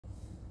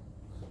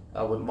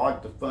I would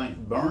like to thank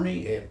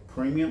Bernie at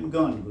Premium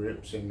Gun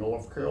Grips in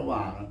North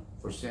Carolina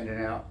for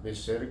sending out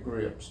this set of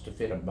grips to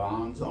fit a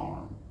Bond's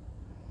arm.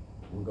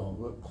 We're going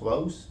to look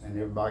close and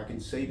everybody can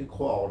see the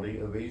quality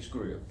of these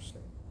grips.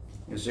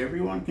 As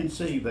everyone can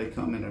see, they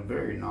come in a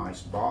very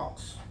nice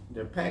box.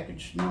 They're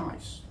packaged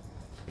nice.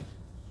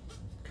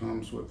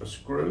 Comes with a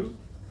screw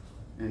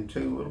and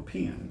 2 little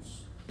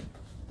pins.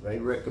 They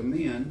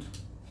recommend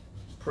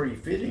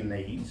pre-fitting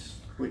these,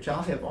 which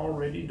I have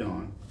already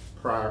done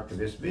prior to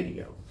this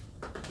video.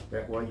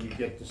 That way you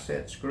get the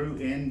set screw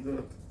and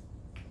the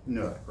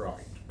nut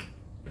right.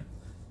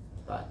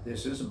 But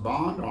this is a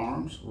Bond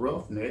Arms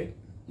Roughneck,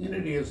 and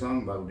it is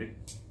unloaded.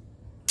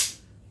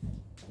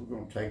 We're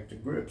going to take the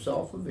grips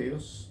off of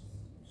this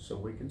so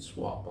we can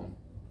swap them.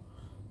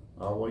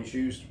 Always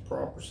use the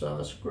proper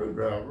size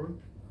screwdriver,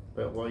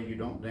 that way you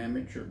don't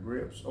damage your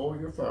grips or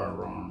your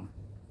firearm.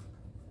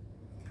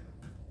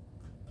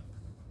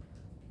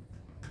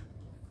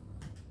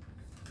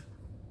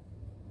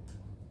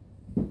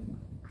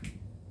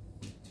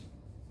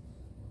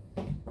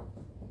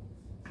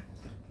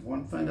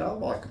 One thing I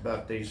like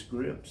about these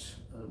grips,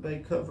 they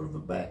cover the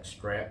back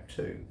strap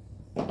too.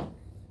 So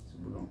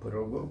we're going to put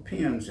our little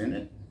pins in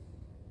it.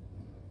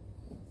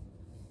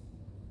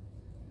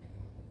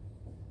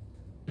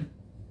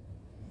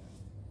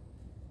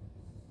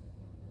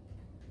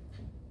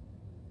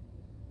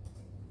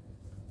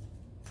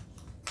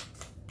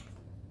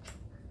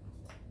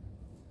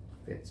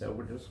 Fits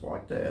over just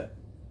like that.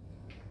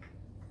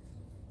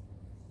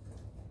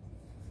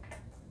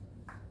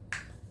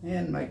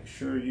 And make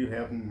sure you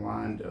have them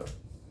lined up.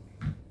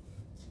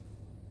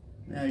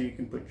 Now you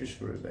can put your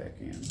screw back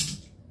in.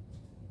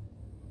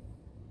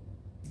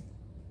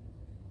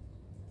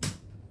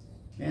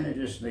 And it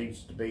just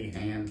needs to be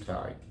hand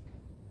tight.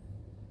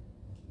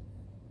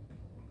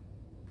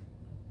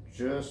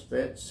 Just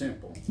that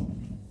simple.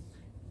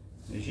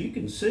 As you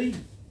can see,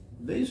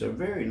 these are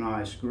very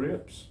nice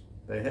grips.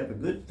 They have a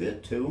good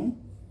fit to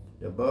them.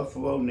 The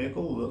buffalo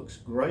nickel looks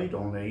great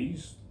on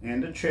these,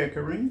 and the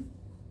checkering.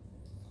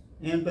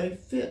 And they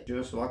fit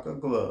just like a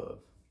glove.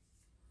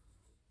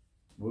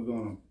 We're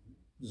going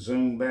to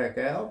zoom back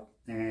out,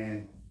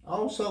 and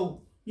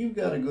also you've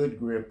got a good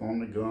grip on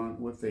the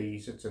gun with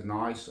these. It's a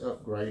nice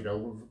upgrade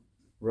over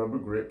rubber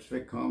grips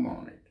that come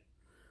on it.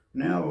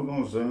 Now we're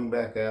going to zoom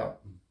back out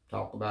and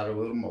talk about it a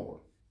little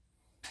more.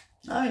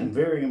 I am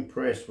very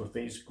impressed with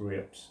these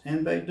grips,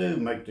 and they do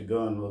make the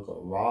gun look a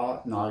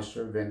lot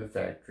nicer than the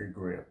factory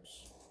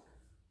grips.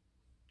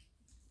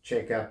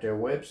 Check out their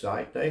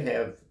website. They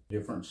have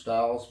different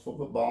styles for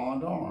the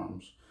Bond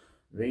arms.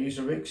 These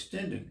are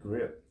extended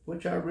grip,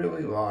 which I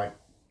really like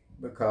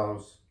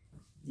because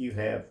you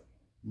have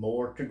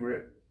more to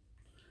grip.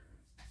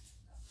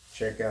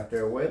 Check out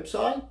their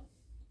website.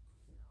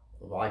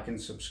 Like and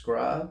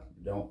subscribe.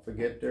 Don't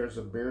forget there's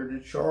a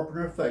Bearded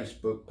Sharpener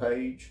Facebook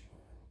page.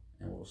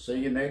 And we'll see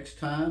you next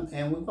time.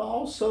 And we've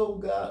also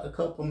got a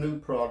couple new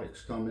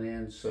products coming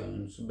in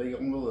soon, so be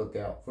on the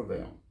lookout for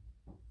them.